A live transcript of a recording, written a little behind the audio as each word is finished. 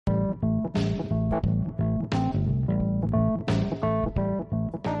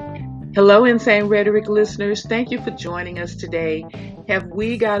Hello, Insane Rhetoric listeners. Thank you for joining us today. Have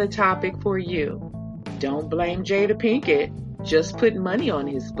we got a topic for you? Don't blame Jada Pinkett. Just put money on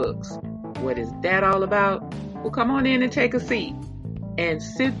his books. What is that all about? Well, come on in and take a seat and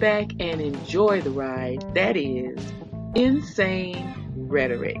sit back and enjoy the ride. That is Insane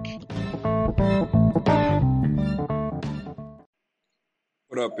Rhetoric.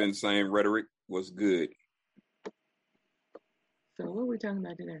 What up, Insane Rhetoric? What's good? So, what are we talking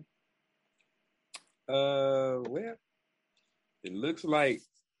about today? Well, it looks like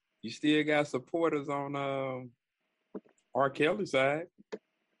you still got supporters on R. Kelly's side.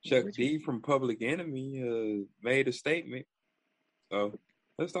 Chuck D from Public Enemy made a statement. So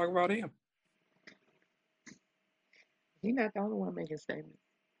let's talk about him. He's not the only one making statements.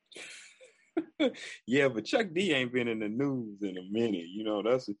 Yeah, but Chuck D ain't been in the news in a minute. You know,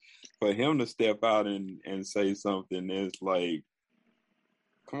 that's for him to step out and say something that's like,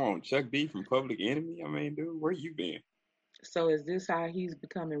 come on, Chuck D from Public Enemy. I mean, dude, where you been? So, is this how he's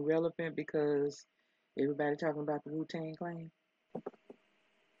becoming relevant because everybody talking about the Wu-Tang Clan?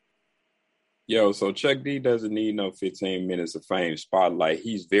 Yo, so Chuck D doesn't need no 15 minutes of fame spotlight.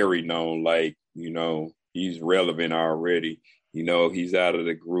 He's very known, like, he's relevant already. He's out of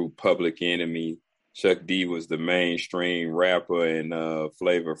the group Public Enemy. Chuck D was the mainstream rapper and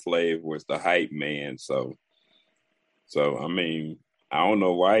Flavor Flav was the hype man. So I mean, I don't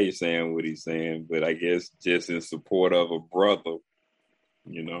know why he's saying what he's saying, but I guess just in support of a brother,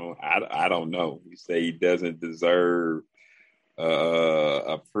 I don't know. He say he doesn't deserve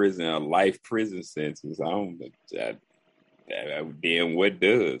a life prison sentence. I don't. Then what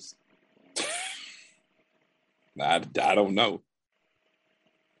does? I don't know.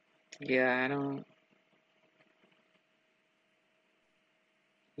 Yeah, I don't.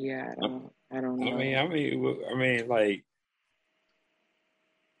 Yeah, I don't know. I mean, like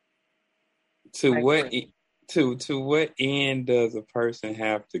to Like what what? to what end does a person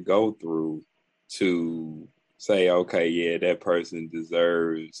have to go through to say, okay, yeah, that person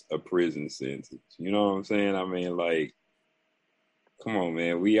deserves a prison sentence? You know what I'm saying? I mean, like, come on,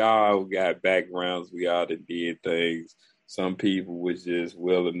 man. We all got backgrounds. We all did things. Some people was just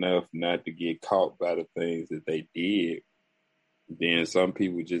well enough not to get caught by the things that they did. Then some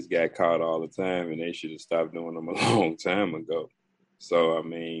people just got caught all the time and they should have stopped doing them a long time ago. So, I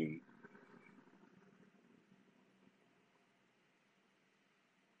mean,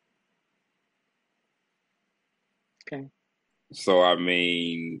 Okay. so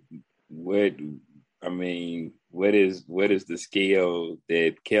what what is the scale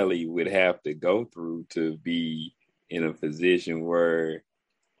that Kelly would have to go through to be in a position where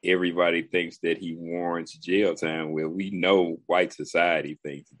everybody thinks that he warrants jail time? Well, we know white society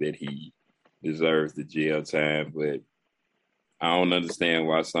thinks that he deserves the jail time, but I don't understand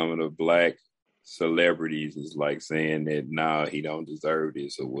why some of the black celebrities is like saying that nah, he don't deserve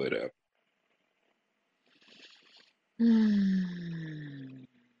this or whatever.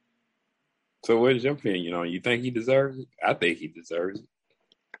 So what is your opinion on it? You think he deserves it? I think he deserves it.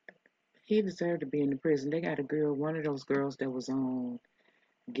 He deserved to be in the prison. They got a girl, one of those girls that was on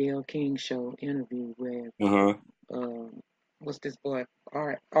Gayle King's show interview where Uh-huh. what's this boy?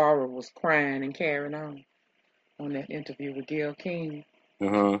 Aura was crying and carrying on that interview with Gayle King.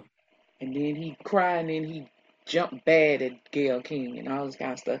 Uh-huh. And then he cried and then he jumped bad at Gayle King and all this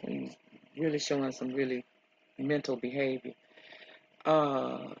kind of stuff. And he was really showing some really mental behavior.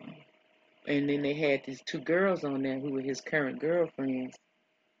 Uh, and then they had these two girls on there who were his current girlfriends,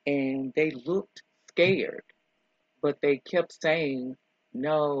 and they looked scared, but they kept saying,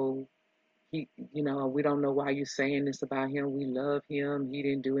 "No, we don't know why you're saying this about him. We love him. He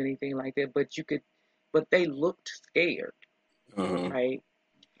didn't do anything like that." But they looked scared, Uh-huh. right?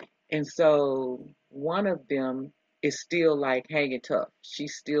 And so one of them is still like hanging tough.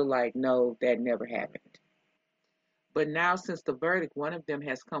 She's still like, "No, that never happened." But now, since the verdict, one of them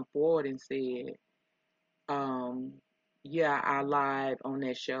has come forward and said, Um, yeah, I lied on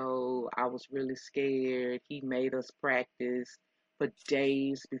that show. I was really scared. He made us practice for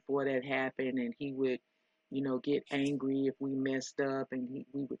days before that happened, and he would, get angry if we messed up, and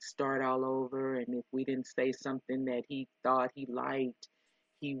we would start all over. And if we didn't say something that he thought he liked,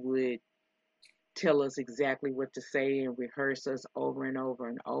 he would tell us exactly what to say and rehearse us over and over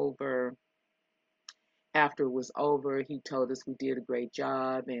and over. After it was over, he told us we did a great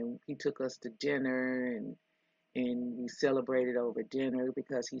job, and he took us to dinner, and we celebrated over dinner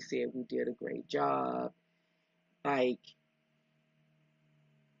because he said we did a great job. Like,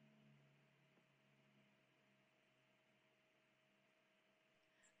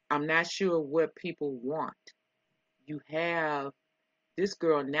 I'm not sure what people want. You have this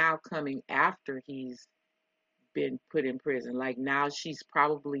girl now coming after he's been put in prison. Like now she's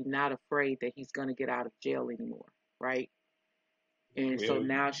probably not afraid that he's going to get out of jail anymore, right? And so Well,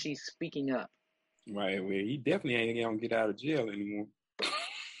 now she's speaking up, right. Well, he definitely ain't gonna get out of jail anymore.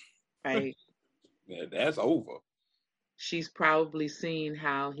 right? That's over. She's probably seen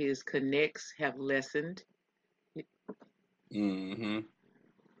how his connects have lessened. Mm-hmm.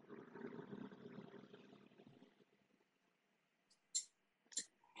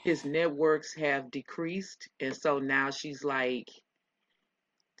 His networks have decreased. And so now she's like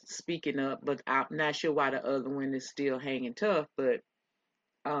speaking up, but I'm not sure why the other one is still hanging tough. But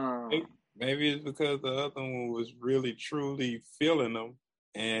um, Maybe it's because the other one was really truly feeling them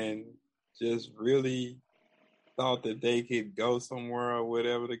and just really thought that they could go somewhere or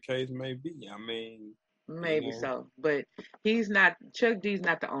whatever the case may be. I mean, you maybe know, so. But he's not, Chuck D's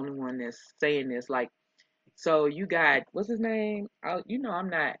not the only one that's saying this. Like, so you got, what's his name? Oh, I'm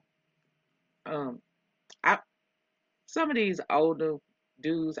not, um, I, some of these older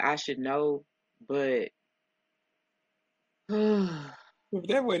dudes I should know, but if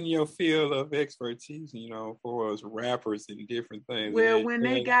that wasn't your field of expertise, for us rappers and different things of well, that when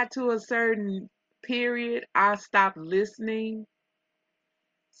they nature. got to a certain period, I stopped listening.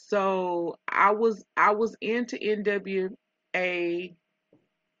 So I was into NWA.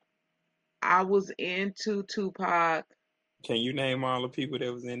 I was into Tupac. Can you name all the people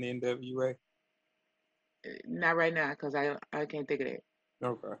that was in the NWA? Not right now because I can't think of that.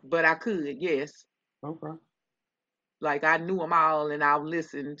 Okay. But I could, yes. Okay. Like I knew them all and I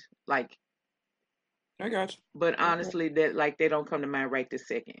listened. Like, I got but you. Okay. honestly, that like they don't come to mind right this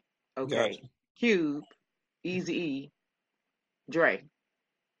second. Got Okay, you. Cube, Easy E, Dre.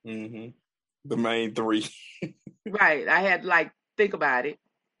 Mm-hmm. The main three. Right. I had to like think about it.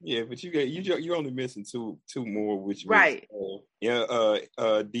 Yeah, but you only missing two more, which was Right.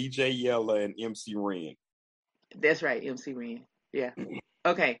 DJ Yella and MC Ren. That's right. MC Ren. Yeah.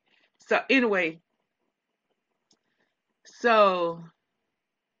 Okay. So anyway, so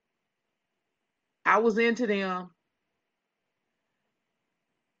I was into them.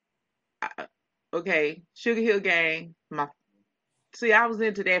 Okay, Sugar Hill Gang. I was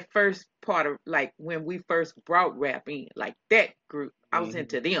into that first part of like when we first brought rap in, like that group. I was Mm-hmm.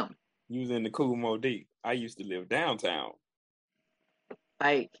 into them. You was in the Cool Mo Deep. I used to live downtown.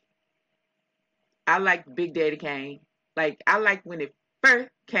 Like I liked Big Daddy Kane. Like I liked when it first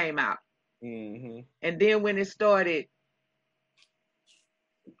came out, Mm-hmm. and then when it started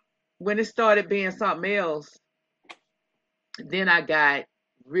being something else, then I got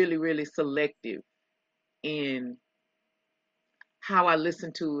really really selective in how I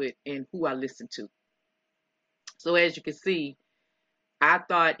listened to it and who I listened to. So as you can see, I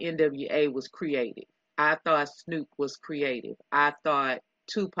thought NWA was creative. I thought Snoop was creative. I thought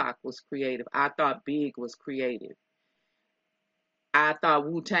Tupac was creative. I thought Big was creative. I thought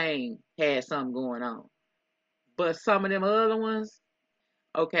Wu Tang had something going on. But some of them other ones,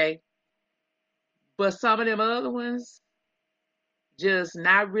 okay, but some of them other ones just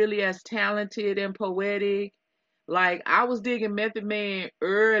not really as talented and poetic. Like I was digging Method Man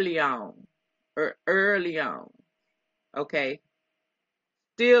early on, okay.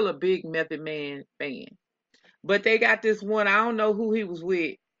 Still a big Method Man fan. But they got this one, I don't know who he was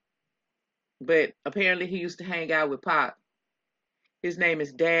with, but apparently he used to hang out with Pop. His name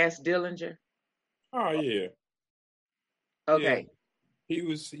is Daz Dillinger. Oh yeah, yeah. Okay. He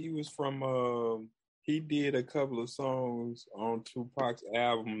was from he did a couple of songs on Tupac's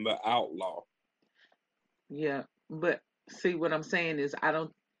album The Outlaw. Yeah. But see what I'm saying is I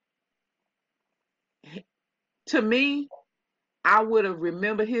don't to me, I would have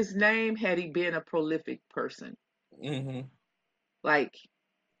remembered his name had he been a prolific person. Mm-hmm. Like,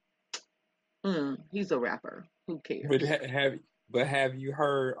 he's a rapper. Who But cares? have you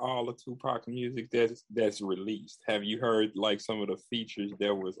heard all the Tupac music that's released? Have you heard like some of the features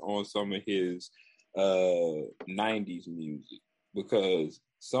that was on some of his 90s music? Because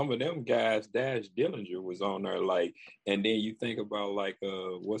some of them guys, Dash Dillinger was on there, like, and then you think about like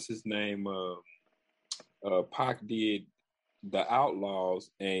what's his name? Pac did the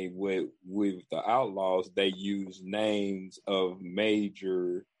Outlaws, and with the Outlaws, they used names of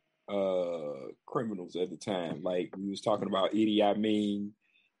major criminals at the time. Like we was talking about Idi Amin,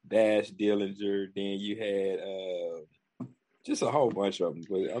 Dash Dillinger. Then you had just a whole bunch of them.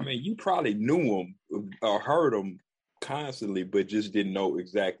 But I mean, you probably knew them or heard them constantly, but just didn't know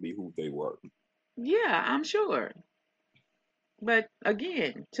exactly who they were. Yeah, I'm sure. But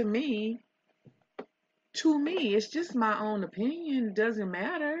again, to me, it's just my own opinion. It doesn't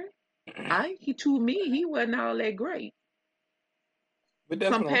matter. To me, he wasn't all that great. But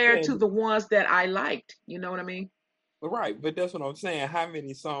that's what I'm compared to saying. the ones that I liked. You know what I mean? Right, but that's what I'm saying. How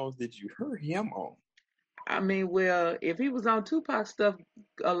many songs did you hear him on? I mean, well, if he was on Tupac stuff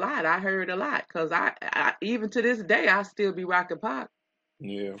a lot, I heard a lot because I even to this day I still be rocking Pac.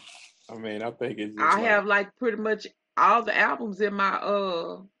 Yeah. I mean, I think it's just I like, have like pretty much all the albums in my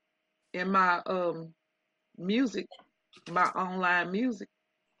music, my online music.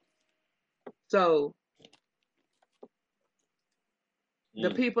 So the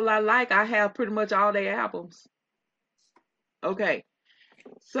mm, people I like, I have pretty much all their albums. Okay.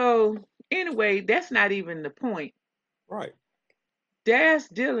 So anyway, that's not even the point. right. Daz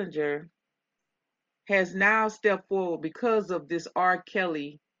Dillinger has now stepped forward because of this R.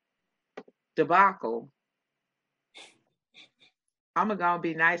 Kelly debacle. I'm gonna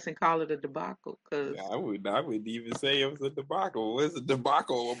be nice and call it a debacle because I would even say it was a debacle. What's a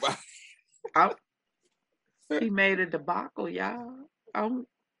debacle about? he made a debacle, y'all.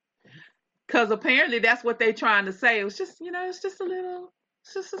 Because apparently that's what they trying to say. It was just, it's just a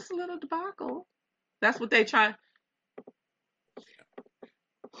little debacle. That's what they trying.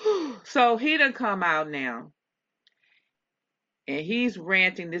 So he done come out now, and he's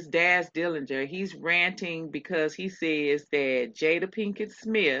ranting. This Daz Dillinger, he's ranting because he says that Jada Pinkett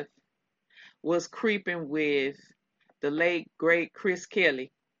Smith was creeping with the late great Chris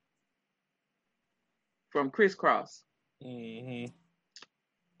Kelly from Criss Cross. Mm-hmm.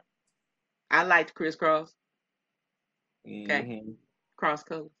 I liked Criss Cross. Okay, Mm-hmm. cross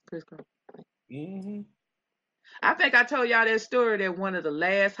color, Criss Cross. Mm-hmm. I think I told y'all that story that one of the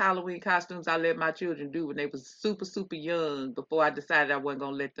last Halloween costumes I let my children do when they was super, super young before I decided I wasn't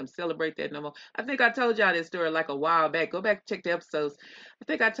going to let them celebrate that no more. I think I told y'all that story like a while back. Go back and check the episodes. I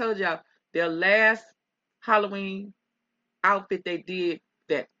think I told y'all their last Halloween outfit they did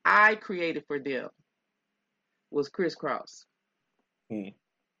that I created for them was Criss Cross. Mm.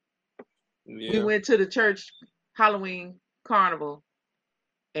 We Yeah. went to the church Halloween carnival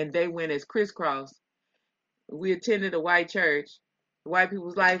and they went as Criss Cross. We attended a white church. The white people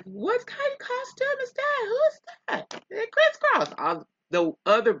was like, "What kind of costume is that? Who's that?" They're Criss Cross. All the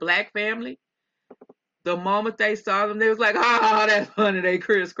other black family, the moment they saw them, they was like, "Oh, that's funny. They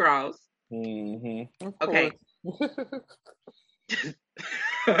Criss Cross." Mm-hmm. Of course.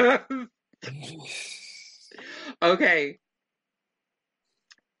 Okay. Okay.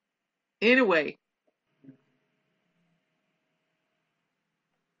 Anyway,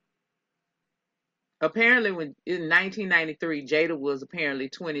 apparently, when in 1993, Jada was apparently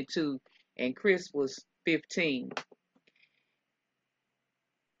 22 and Chris was 15,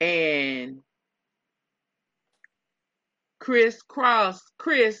 and Chris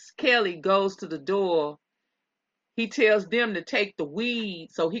Kelly goes to the door. He tells them to take the weed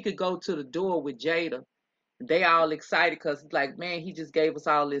so he could go to the door with Jada. They all excited because like, man, he just gave us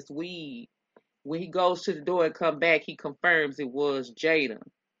all this weed. When he goes to the door and come back, he confirms it was Jada.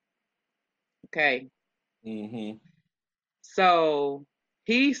 Okay. Mm-hmm. So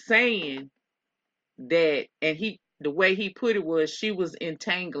he's saying that, and the way he put it was she was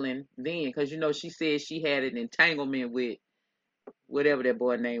entangling then, because she said she had an entanglement with whatever that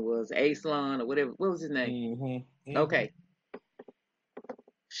boy name was, Aslon or whatever. What was his name? Mm-hmm. Mm-hmm. Okay.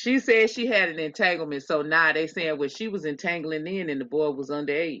 She said she had an entanglement, so now they saying well she was entangling in and the boy was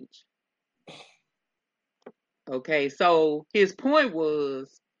underage. Okay, so his point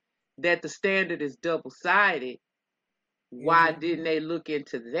was that the standard is double sided. Why Mm-hmm. didn't they look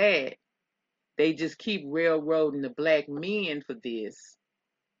into that? They just keep railroading the black men for this,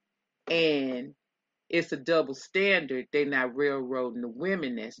 and it's a double standard. They're not railroading the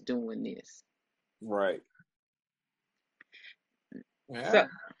women that's doing this. Right. So, Yeah,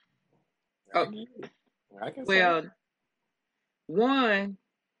 I uh, get it. I can say. well, one,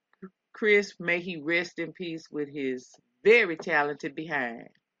 Chris, may he rest in peace with his very talented behind,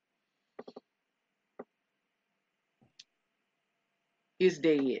 is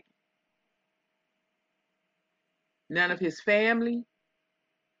dead. None of his family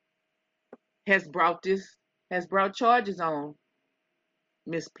has brought charges on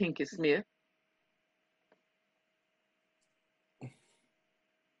Miss Pinkett Smith.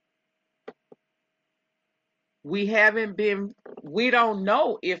 We don't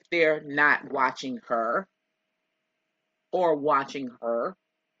know if they're not watching her or watching her.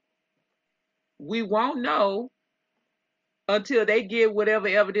 We won't know until they give whatever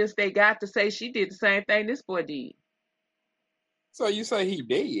evidence they got to say she did the same thing this boy did. So you say he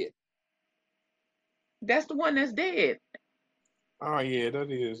dead? That's the one that's dead. Oh yeah,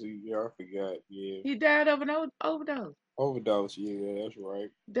 that is. Yeah, I forgot. Yeah, He died of an overdose. overdose. Yeah, that's right.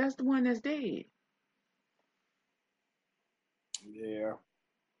 That's the one that's dead. Yeah.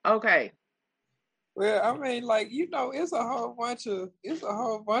 Okay. Well, I mean, like, it's a whole bunch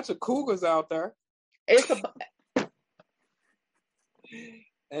of cougars out there. It's a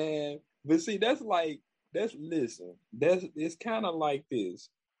But see, it's kind of like this.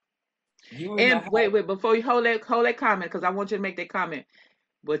 You in the and house. wait, before you hold that comment, because I want you to make that comment.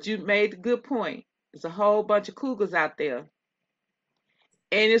 But you made a good point. There's a whole bunch of cougars out there,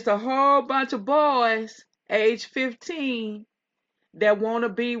 and it's a whole bunch of boys age 15 that want to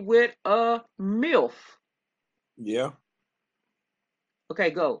be with a MILF. Yeah. Okay,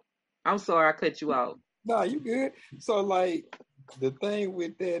 go. I'm sorry I cut you off. No, you good. So like the thing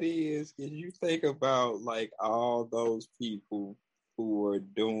with that is you think about like all those people who are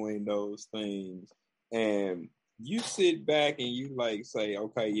doing those things and you sit back and you like say,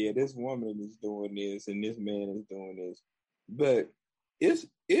 okay, yeah, this woman is doing this and this man is doing this. But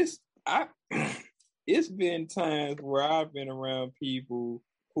I it's been times where I've been around people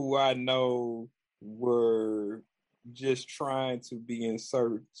who I know were just trying to be in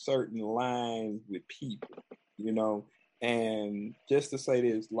certain lines with people. And just to say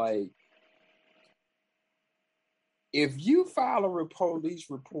this, like, if you file a police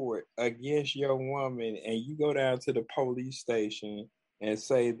report against your woman and you go down to the police station and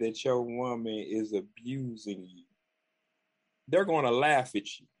say that your woman is abusing you, they're going to laugh at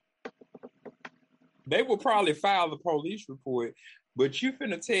you. They will probably file the police report, but you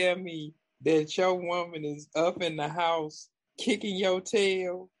finna tell me that your woman is up in the house kicking your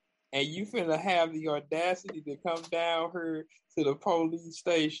tail and you finna have the audacity to come down here to the police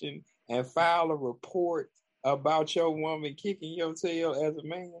station and file a report about your woman kicking your tail as a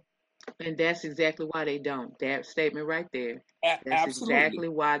man? And that's exactly why they don't. That statement right there. That's Absolutely. exactly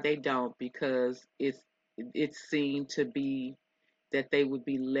why they don't, because it's seen to be that they would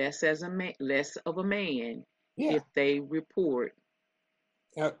be less of a man Yeah. if they report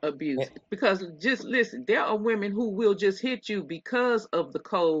Uh, abuse. Because just listen, there are women who will just hit you because of the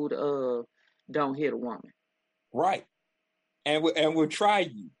code of don't hit a woman. right. And we'll try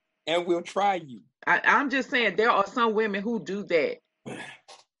you. And we'll try you. I'm just saying there are some women who do that.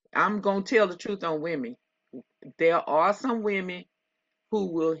 I'm gonna tell the truth on women. There are some women who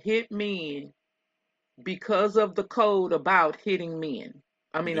will hit men because of the code about hitting men.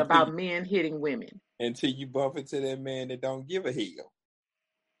 I mean, Until about you, men hitting women. until you bump into that man that don't give a hell.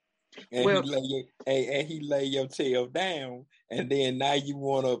 And Well, he lay your tail down, and then now you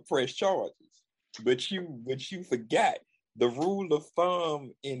want to press charges. But you forgot the rule of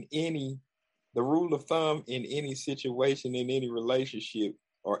thumb in any situation, in any relationship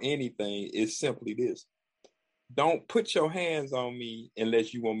or anything is simply this: don't put your hands on me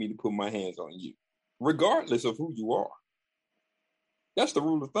unless you want me to put my hands on you, regardless of who you are. That's the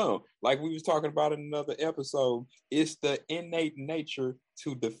rule of thumb. Like we was talking about in another episode, it's the innate nature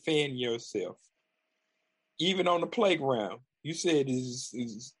to defend yourself. Even on the playground. You said as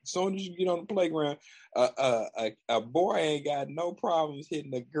soon as you get on the playground, a boy ain't got no problems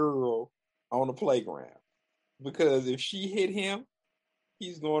hitting a girl on the playground. Because if she hit him,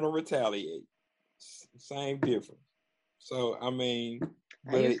 he's going to retaliate. Same difference. So, I mean,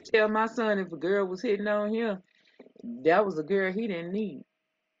 I but used to tell my son if a girl was hitting on him, that was a girl he didn't need.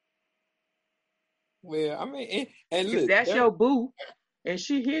 well, I mean, and If look, that's your boo and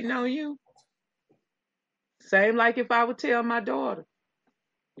she hitting on you, same like if I would tell my daughter,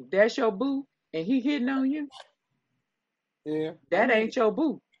 if that's your boo and he hitting on you, yeah, I that mean, ain't your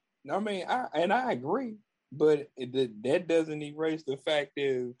boo. I agree, but that doesn't erase the fact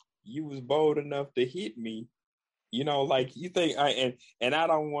that you was bold enough to hit me. Like you think and I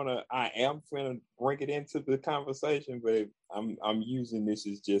don't want to. I am going to bring it into the conversation, but I'm using this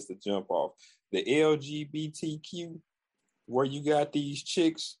as just a jump off the LGBTQ, where you got these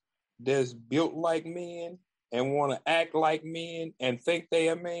chicks that's built like men and want to act like men and think they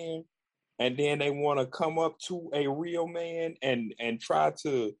a man, and then they want to come up to a real man and try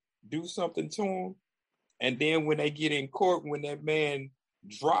to do something to him, and then when they get in court, when that man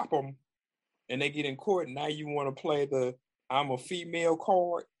drop them and they get in court, now you want to play the I'm a female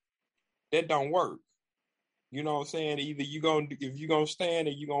card. That don't work. You know what I'm saying? Either if you gonna stand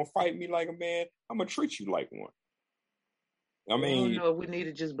and you gonna fight me like a man, I'm gonna treat you like one. I Well, I don't mean, know if we need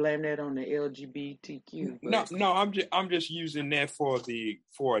to just blame that on the LGBTQ, no, but no, I'm just using that for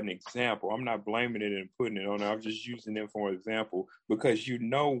an example. I'm not blaming it and putting it on. I'm just using it for an example because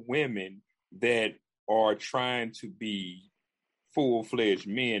women that are trying to be full-fledged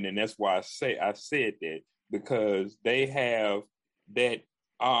men, and that's why I said that because they have that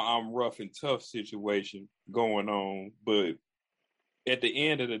I'm rough and tough situation going on. But at the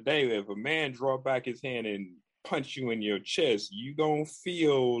end of the day, if a man draw back his hand and punch you in your chest, you gonna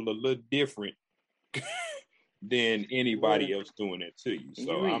feel a little different than anybody else doing it to you.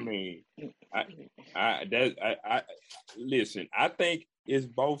 So I mean, I listen. I think it's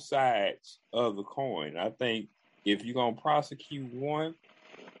both sides of the coin. I think if you're gonna prosecute one,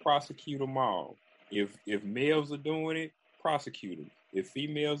 prosecute them all. If males are doing it, prosecute them. If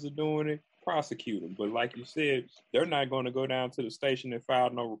females are doing it, prosecute them. But like you said, they're not going to go down to the station and file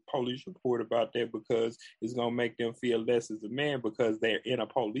no police report about that because it's going to make them feel less as a man because they're in a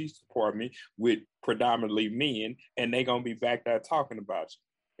police department with predominantly men and they're going to be back there talking about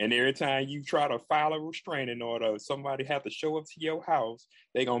you. And every time you try to file a restraining order, somebody have to show up to your house,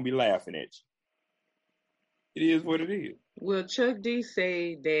 they're going to be laughing at you. It is what it is. Well, Chuck D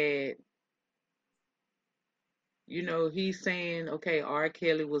say that, he's saying, okay, R.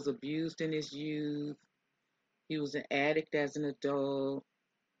 Kelly was abused in his youth. He was an addict as an adult.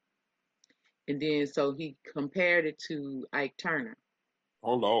 And then so he compared it to Ike Turner.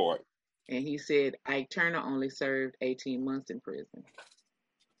 Oh, Lord. And he said Ike Turner only served 18 months in prison.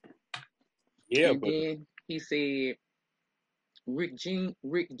 Yeah, and then he said Rick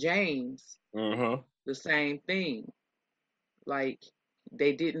James, the same thing. Like,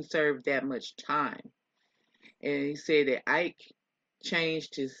 they didn't serve that much time. And he said that Ike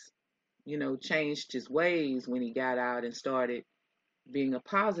changed his ways when he got out and started being a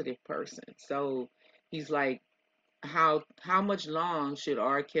positive person. So he's like, how much time should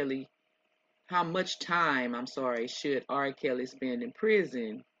R. Kelly spend in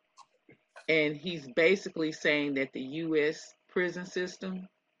prison? And he's basically saying that the U.S. prison system,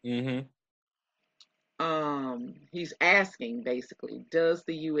 he's asking basically, does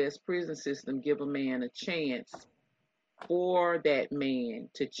the U.S. prison system give a man a chance for that man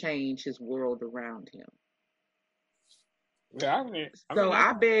to change his world around him? Yeah,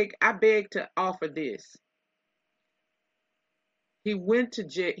 I beg to offer this. He went to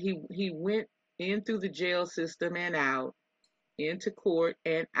jail. He went in through the jail system and out, into court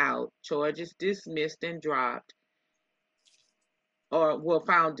and out. Charges dismissed and dropped, or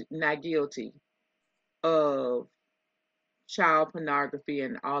found not guilty of child pornography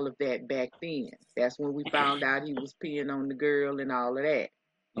and all of that back then. That's when we found out he was peeing on the girl and all of that.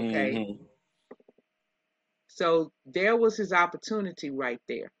 Okay. So there was his opportunity right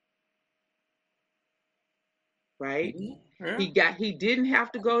there. Right? Yeah. He didn't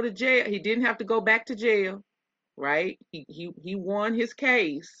have to go to jail. He didn't have to go back to jail. Right? He won his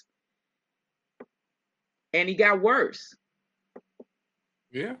case. And he got worse.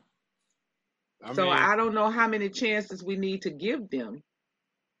 Yeah. I don't know how many chances we need to give them.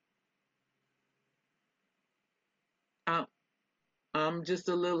 I'm just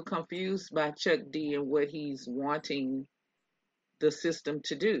a little confused by Chuck D and what he's wanting the system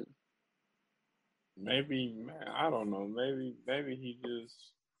to do. Maybe, I don't know. Maybe he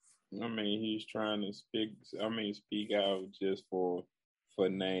just, he's trying to speak out just for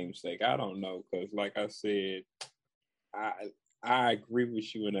namesake. I don't know, because like I said, I agree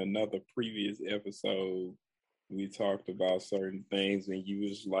with you in another previous episode. We talked about certain things and you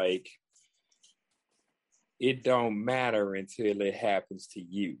was like, it don't matter until it happens to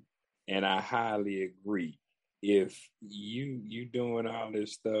you. And I highly agree. If you doing all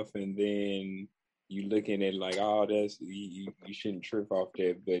this stuff and then you looking at like, oh, that's you shouldn't trip off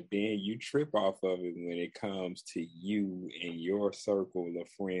that, but then you trip off of it when it comes to you and your circle of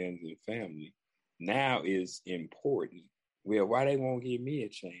friends and family. Now is important. Well, why they won't give me a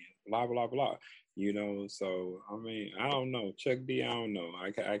chance? Blah blah blah. So I don't know. Chuck D, I don't know.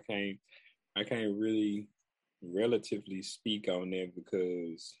 I can't really relatively speak on that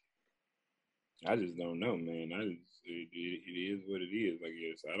because I just don't know, man. It is what it is, I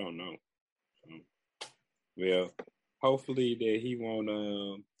guess. I don't know. Well, hopefully that he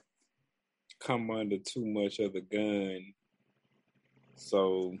won't come under too much of the gun.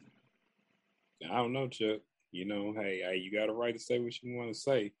 So I don't know, Chuck. Hey, you got a right to say what you want to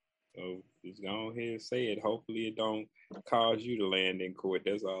say. So just go ahead and say it. Hopefully it don't cause you to land in court.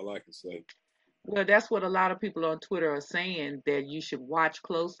 That's all I can say. Well, that's what a lot of people on Twitter are saying, that you should watch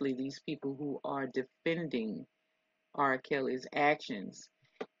closely these people who are defending R. Kelly's actions.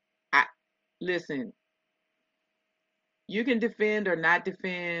 Listen, you can defend or not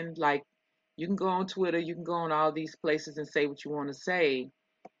defend. Like, you can go on Twitter, you can go on all these places and say what you want to say.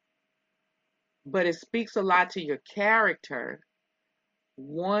 But it speaks a lot to your character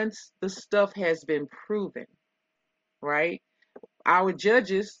once the stuff has been proven, right? Our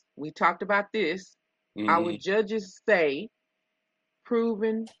judges, we talked about this, our judges say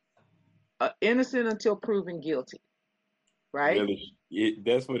proven innocent until proven guilty, right? Really?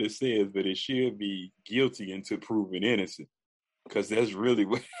 That's what it says, but it should be guilty until proven innocent, because that's really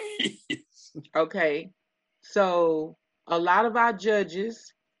what it is. Okay. So a lot of our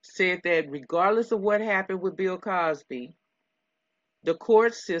judges said that regardless of what happened with Bill Cosby, the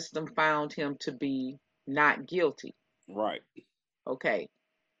court system found him to be not guilty. Right. Okay.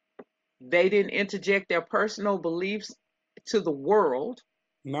 They didn't interject their personal beliefs to the world.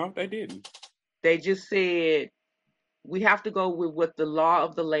 No, they didn't. They just said, we have to go with what the law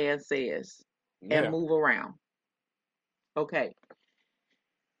of the land says and Yeah. move around. Okay.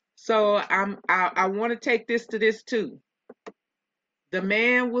 So I want to take this to this too. The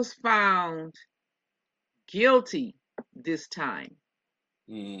man was found guilty this time.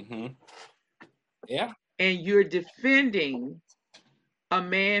 Mm-hmm. Yeah. And you're defending a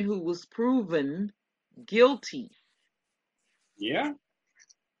man who was proven guilty. Yeah.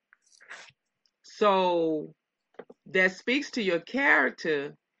 So that speaks to your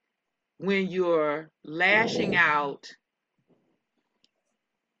character when you're lashing out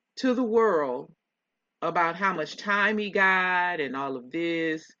to the world about how much time he got and all of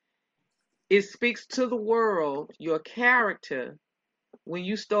this. It speaks to the world, your character, when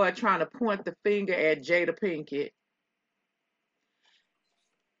you start trying to point the finger at Jada Pinkett.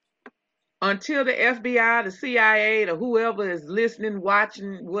 Until the FBI, the CIA, or whoever is listening,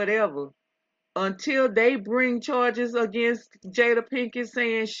 watching, whatever, until they bring charges against Jada Pinkett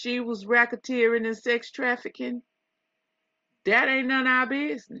saying she was racketeering and sex trafficking, that ain't none of our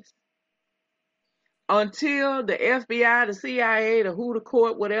business. Until the FBI, the CIA, the who, the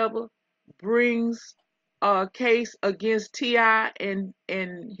court, whatever, brings a case against T.I. and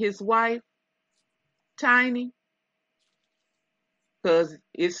his wife, Tiny, because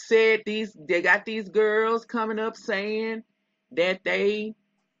it said they got these girls coming up saying that they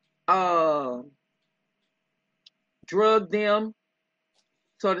drugged them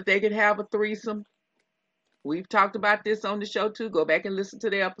so that they could have a threesome. We've talked about this on the show too. Go back and listen to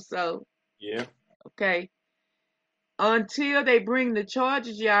the episode. Yeah. Okay. Until they bring the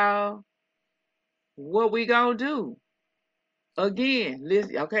charges, y'all, what we gonna do? Again,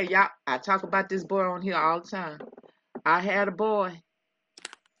 listen, okay, y'all, I talk about this boy on here all the time. I had a boy.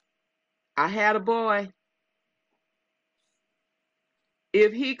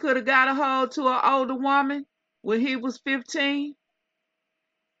 If he could have got a hold to an older woman when he was 15,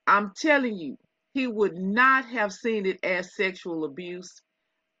 I'm telling you, he would not have seen it as sexual abuse.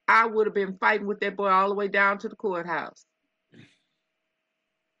 I would have been fighting with that boy all the way down to the courthouse.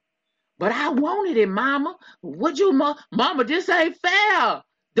 But I wanted it, Mama. Would you, Mama? This ain't fair.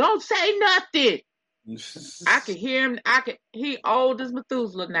 Don't say nothing. I can hear him. He old as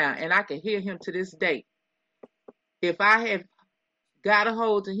Methuselah now, and I can hear him to this day. If I had got a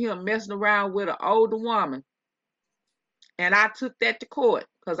hold of him messing around with an older woman, and I took that to court,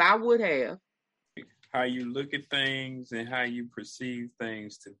 because I would have. How you look at things and how you perceive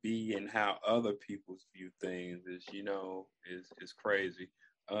things to be, and how other people view things is crazy.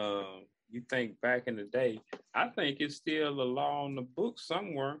 You think back in the day, I think it's still a law on the book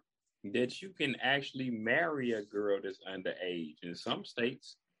somewhere that you can actually marry a girl that's underage in some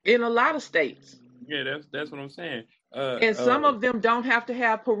states. In a lot of states. Yeah, that's what I'm saying. And some of them don't have to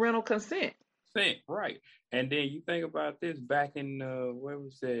have parental consent. Right. And then you think about this back in where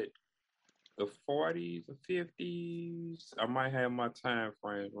was that? The 40s or 50s. I might have my time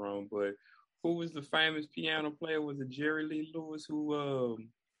frames wrong, but who was the famous piano player? Was it Jerry Lee Lewis who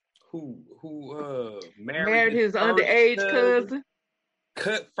married his underage cousin?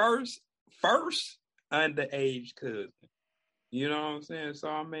 Cut first underage cousin. You know what I'm saying? So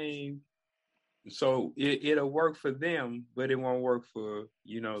I mean, so it'll work for them, but it won't work for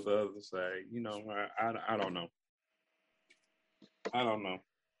the other side. I don't know. I don't know.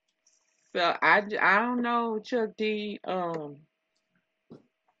 So I don't know, Chuck D.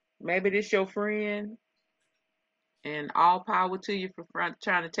 Maybe this your friend, and all power to you for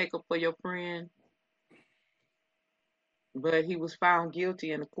trying to take up for your friend. But he was found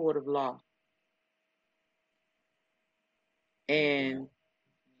guilty in a court of law. And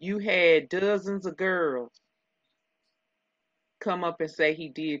you had dozens of girls come up and say he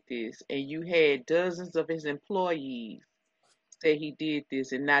did this. And you had dozens of his employees say he did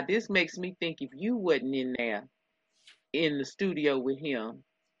this. And now this makes me think, if you wasn't in there in the studio with him,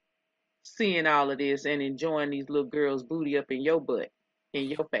 seeing all of this and enjoying these little girls' booty up in your butt, in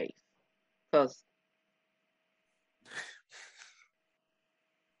your face. Because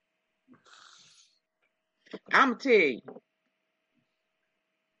I'm going to tell you,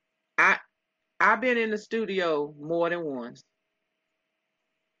 I've been in the studio more than once.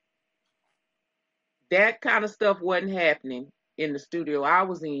 That kind of stuff wasn't happening in the studio I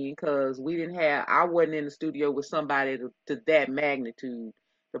was in, because I wasn't in the studio with somebody to that magnitude.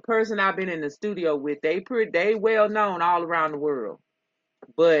 The person I've been in the studio with, they well known all around the world,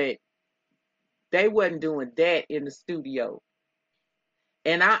 but they wasn't doing that in the studio.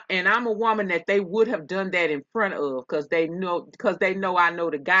 And I'm a woman that they would have done that in front of, because they know I know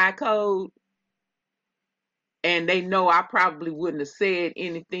the guy code, and they know I probably wouldn't have said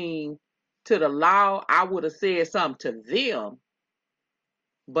anything to the law. I would have said something to them,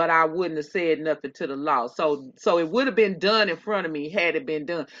 but I wouldn't have said nothing to the law. So it would have been done in front of me had it been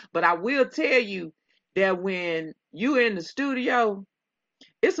done. But I will tell you that when you in the studio,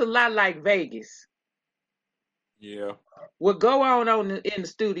 it's a lot like Vegas. Yeah. What go on in the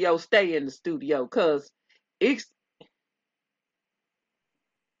studio, stay in the studio, cause it's.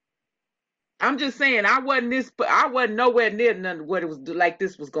 I'm just saying I wasn't nowhere near none of what it was like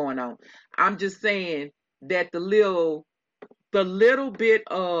this was going on. I'm just saying that the little bit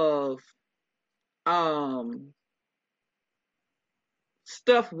of um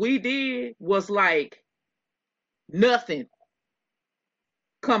stuff we did was like nothing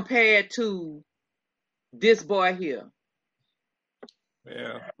compared to this boy here.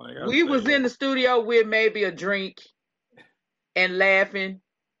 Yeah. Like I We was said. in the studio with maybe a drink and laughing.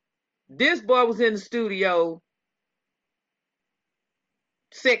 This boy was in the studio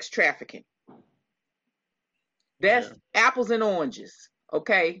sex trafficking. That's Yeah. apples and oranges,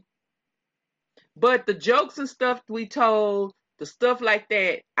 okay? But the jokes and stuff we told, the stuff like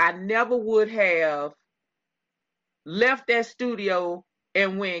that, I never would have left that studio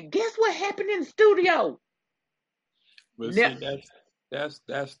and went, guess what happened in the studio? But Ne- see, that's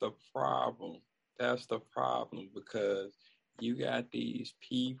the problem. That's the problem because you got these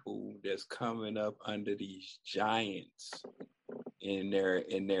people that's coming up under these giants in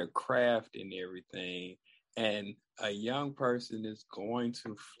their craft and everything, and a young person is going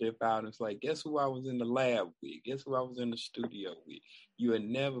to flip out and it's like, guess who I was in the lab with? Guess who I was in the studio with? You would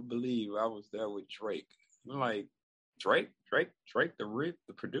never believe I was there with Drake. I'm like, Drake,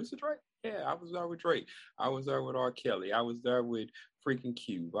 the producer Drake? Yeah, I was there with Drake. I was there with R. Kelly. I was there with freaking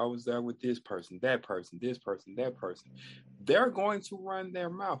Cube. I was there with this person, that person, this person, that person. They're going to run their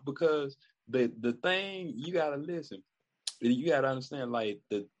mouth because the thing you gotta listen, you gotta understand, like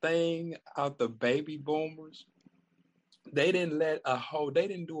the thing out the baby boomers, they didn't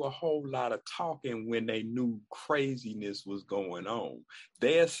do a whole lot of talking when they knew craziness was going on.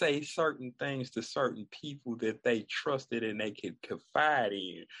 They'll say certain things to certain people that they trusted and they could confide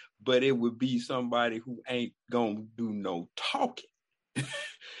in, but it would be somebody who ain't gonna do no talking.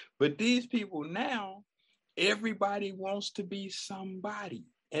 But these people now, everybody wants to be somebody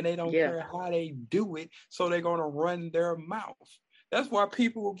and they don't yeah, care how they do it, so they're gonna run their mouth. That's why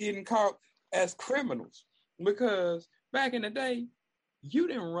people are getting caught as criminals, because back in the day, you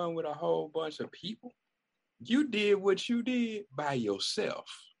didn't run with a whole bunch of people. You did what you did by yourself.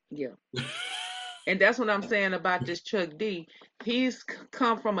 yeah. And that's what I'm saying about this Chuck D. He's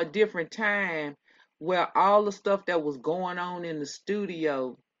come from a different time where all the stuff that was going on in the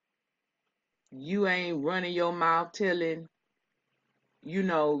studio, you ain't running your mouth telling,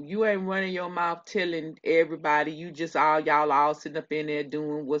 you ain't running your mouth telling everybody. You just y'all all sitting up in there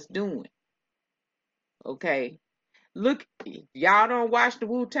doing what's doing. Okay. Look, y'all don't watch the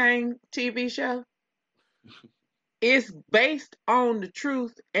Wu-Tang TV show? It's based on the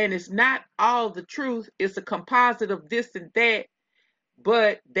truth, and it's not all the truth. It's a composite of this and that.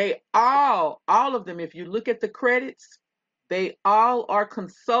 But all of them, if you look at the credits, they all are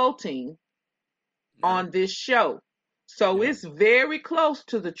consulting Yeah, on this show. So yeah, it's very close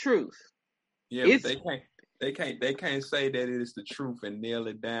to the truth. yeah. But It's they can't say that it is the truth and nail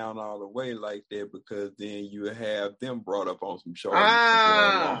it down all the way like that, because then you have them brought up on some charges somewhere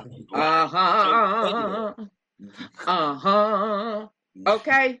ah along the line. Can't say uh-huh that. uh-huh.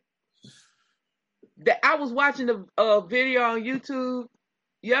 Okay. I was watching a video on YouTube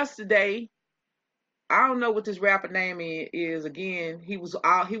yesterday. I don't know what this rapper name is. Again, he was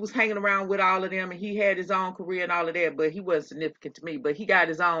hanging around with all of them, and he had his own career and all of that, but he wasn't significant to me. But he got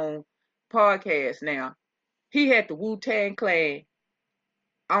his own podcast now. He had the Wu-Tang Clan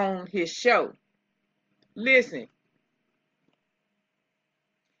on his show. Listen,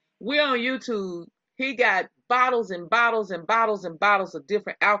 we're on YouTube. He got bottles and bottles and bottles and bottles of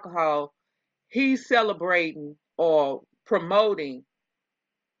different alcohol. He's celebrating or promoting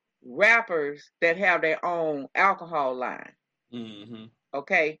rappers that have their own alcohol line. Mm-hmm.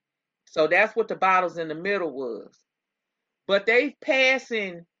 Okay. So that's what the bottles in the middle was. But they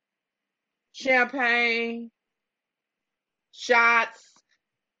passing champagne, shots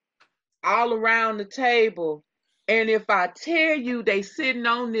all around the table. And if I tell you they sitting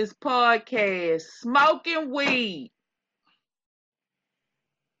on this podcast smoking weed,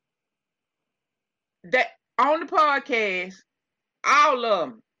 that on the podcast, all of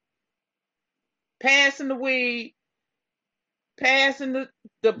them passing the weed, passing the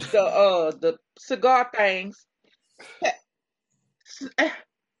cigar things,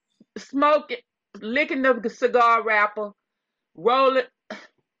 smoking, licking the cigar wrapper, rolling,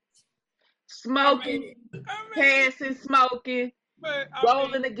 smoking, passing, smoking,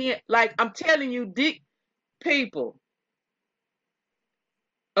 rolling again. Like I'm telling you, dick people.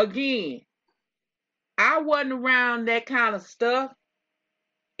 Again, I wasn't around that kind of stuff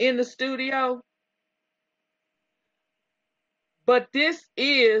in the studio, but this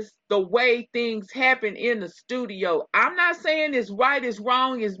is the way things happen in the studio. I'm not saying it's right, it's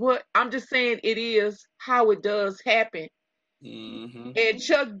wrong, is what I'm just saying it is how it does happen. Mm-hmm. And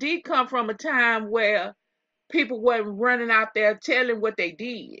Chuck D come from a time where people weren't running out there telling what they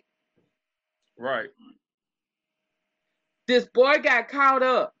did. Right. This boy got caught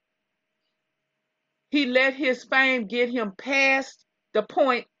up. He let his fame get him past the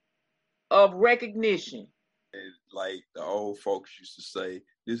point of recognition. And like the old folks used to say,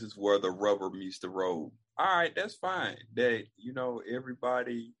 this is where the rubber meets the road. All right, that's fine. That,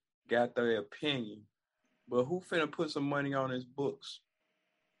 everybody got their opinion, but who finna put some money on his books?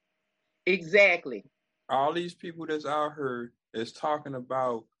 Exactly. All these people that's out here that's talking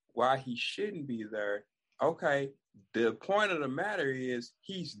about why he shouldn't be there. Okay, the point of the matter is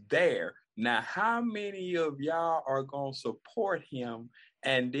he's there. Now, how many of y'all are going to support him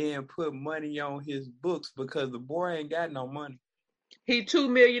and then put money on his books because the boy ain't got no money? He $2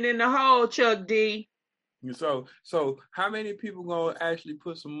 million in the hole, Chuck D. So how many people going to actually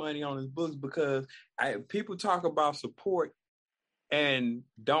put some money on his books? Because people talk about support and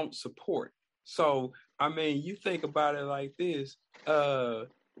don't support. So, I mean, you think about it like this.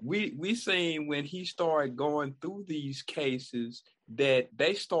 We seen when he started going through these cases that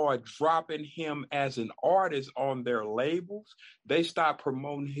they start dropping him as an artist on their labels. They stopped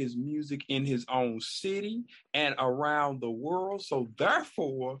promoting his music in his own city and around the world. So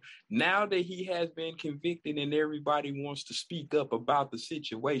therefore, now that he has been convicted and everybody wants to speak up about the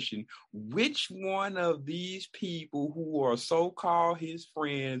situation, which one of these people who are so-called his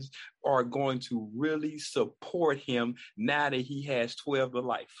friends are going to really support him now that he has 12 to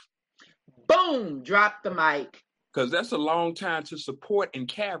life? Boom, drop the mic. Because that's a long time to support and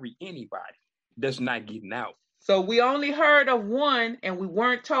carry anybody that's not getting out. So we only heard of one and we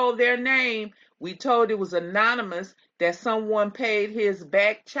weren't told their name. We told it was anonymous that someone paid his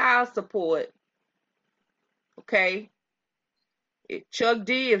back child support. Okay? Chuck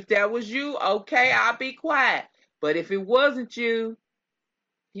D, if that was you, okay, I'll be quiet. But if it wasn't you,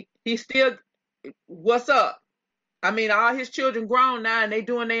 he still, what's up? I mean, all his children grown now and they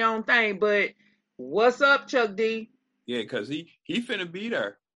doing their own thing, but what's up, Chuck D? Yeah, because he finna be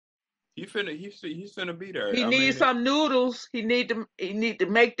there. He's finna be there. He needs some noodles. He need to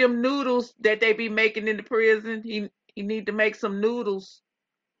make them noodles that they be making in the prison. He need to make some noodles,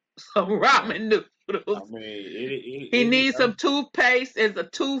 some ramen noodles. I mean, he needs some toothpaste and a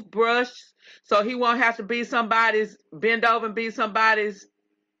toothbrush, so he won't have to be somebody's bend over and be somebody's.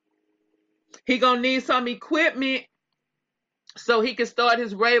 He gonna need some equipment so he can start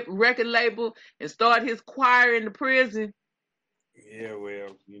his record label and start his choir in the prison. Yeah,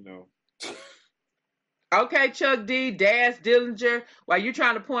 well, Okay, Chuck D, Daz Dillinger, while you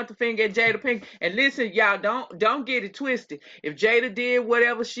trying to point the finger at Jada Pinkett. And listen, y'all, don't get it twisted. If Jada did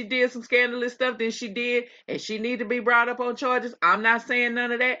whatever she did, some scandalous stuff, then she did, and she need to be brought up on charges. I'm not saying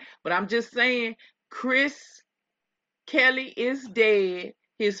none of that, but I'm just saying Chris Kelly is dead.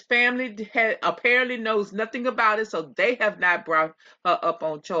 His family apparently knows nothing about it, so they have not brought her up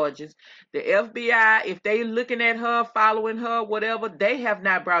on charges. The FBI, if they looking at her, following her, whatever, they have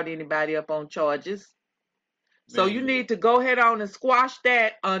not brought anybody up on charges. So you need to go ahead on and squash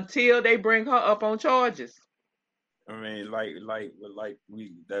that until they bring her up on charges. I mean, like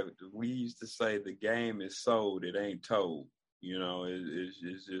we used to say, the game is sold, it ain't told.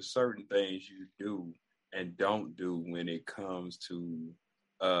 It's just certain things you do and don't do when it comes to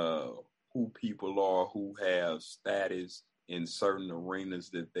who people are, who have status in certain arenas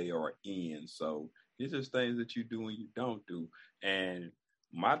that they are in. So it's just things that you do and you don't do. And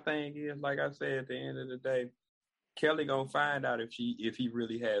my thing is, like I said, at the end of the day, Kelly gonna find out if he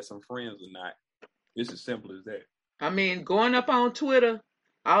really has some friends or not. It's as simple as that. I mean, going up on Twitter,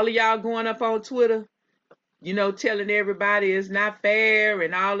 all of y'all going up on Twitter, telling everybody it's not fair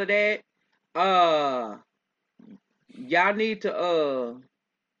and all of that. Y'all need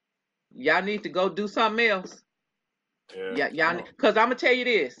to go do something else. Yeah, y'all, because I'm gonna tell you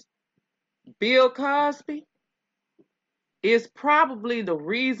this: Bill Cosby is probably the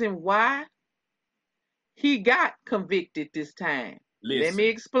reason why he got convicted this time. Listen, let me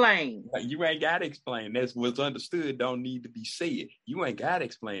explain. You ain't gotta explain. That's what's understood. Don't need to be said. You ain't gotta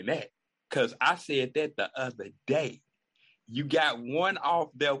explain that, because I said that the other day. You got one off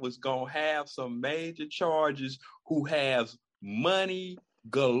that was gonna have some major charges, who has money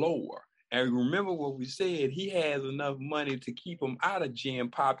galore. And remember what we said, he has enough money to keep him out of Gen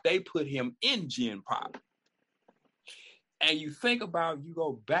Pop. They put him in Gen Pop. And you think about, you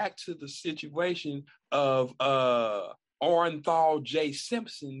go back to the situation of Orenthal J.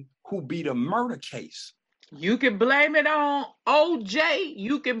 Simpson, who beat a murder case. You can blame it on OJ.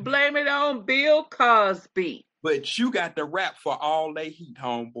 You can blame it on Bill Cosby. But you got the rap for all they heat,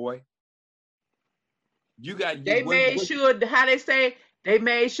 homeboy. You got. They made sure, how they say, they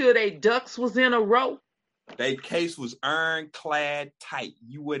made sure they ducks was in a row. Their case was ironclad tight.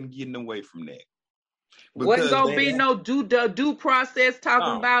 You wasn't getting away from that. Wasn't gonna be no due process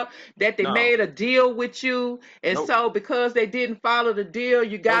talking about that they made a deal with you, and so because they didn't follow the deal,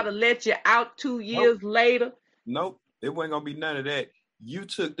 you gotta let you out 2 years later. Nope, it wasn't gonna be none of that. You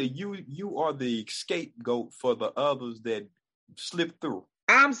took you are the scapegoat for the others that slipped through.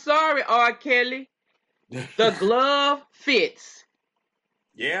 I'm sorry, R. Kelly. The glove fits.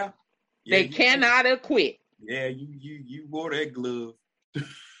 Yeah. They cannot acquit. Yeah, you wore that glove.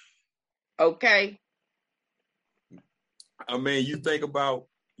 Okay. I mean, you think about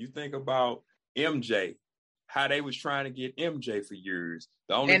MJ, how they was trying to get MJ for years.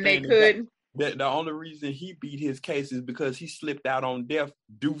 They couldn't. The only reason he beat his case is because he slipped out on death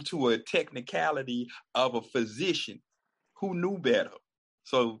due to a technicality of a physician who knew better.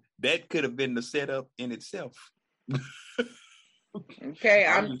 So that could have been the setup in itself. Okay,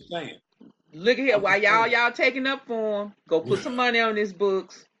 I'm just saying. Look at here, while y'all taking up for him, go put some money on his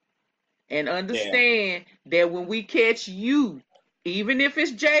books. And understand that when we catch you, even if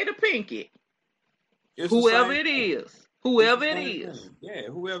it's Jada Pinkett, whoever it is, yeah,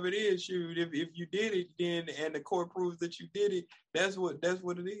 whoever it is, shoot, if you did it, then and the court proves that you did it, that's what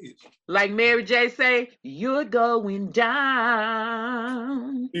it is. Like Mary J. say, you're going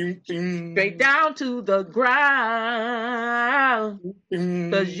down, straight down to the ground,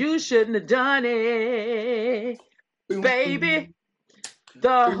 'cause you shouldn't have done it, baby.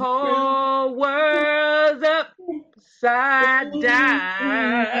 The whole world's upside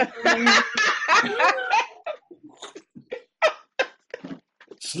down.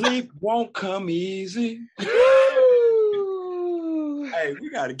 Sleep won't come easy. Hey, we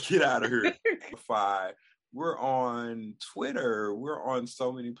got to get out of here. We're on Twitter. We're on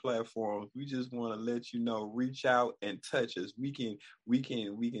so many platforms. We just want to let you know, reach out and touch us. We can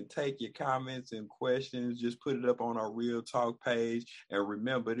take your comments and questions. Just put it up on our Real Talk page. And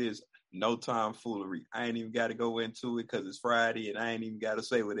remember this, no tomfoolery. I ain't even got to go into it because it's Friday and I ain't even got to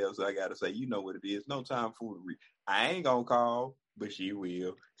say what else I got to say. You know what it is. No tomfoolery. I ain't going to call, but she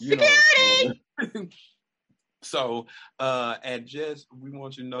will. You know what I'm saying? So, and just, we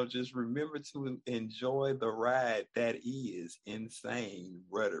want you to know, just remember to enjoy the ride that is Insane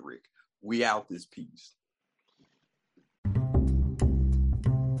Rhetoric. We out this piece.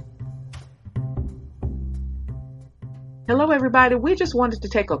 Hello, everybody. We just wanted to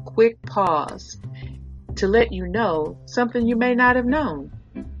take a quick pause to let you know something you may not have known.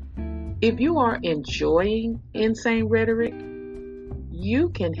 If you are enjoying Insane Rhetoric, you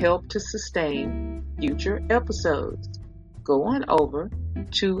can help to sustain future episodes. Go on over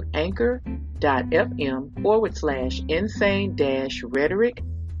to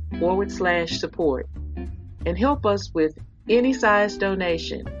anchor.fm/insane-rhetoric/support and help us with any size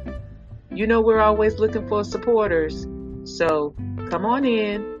donation. You know we're always looking for supporters, so come on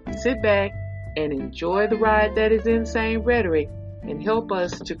in, sit back, and enjoy the ride that is Insane Rhetoric and help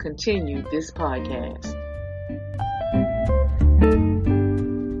us to continue this podcast.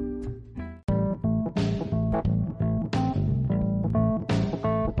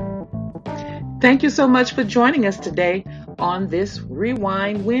 Thank you so much for joining us today on this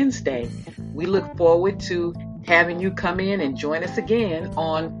Rewind Wednesday. We look forward to having you come in and join us again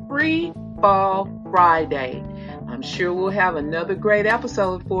on Free Fall Friday. I'm sure we'll have another great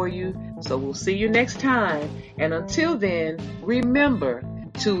episode for you, so we'll see you next time. And until then, remember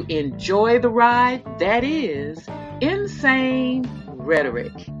to enjoy the ride that is Insane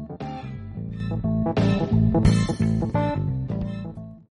Rhetoric.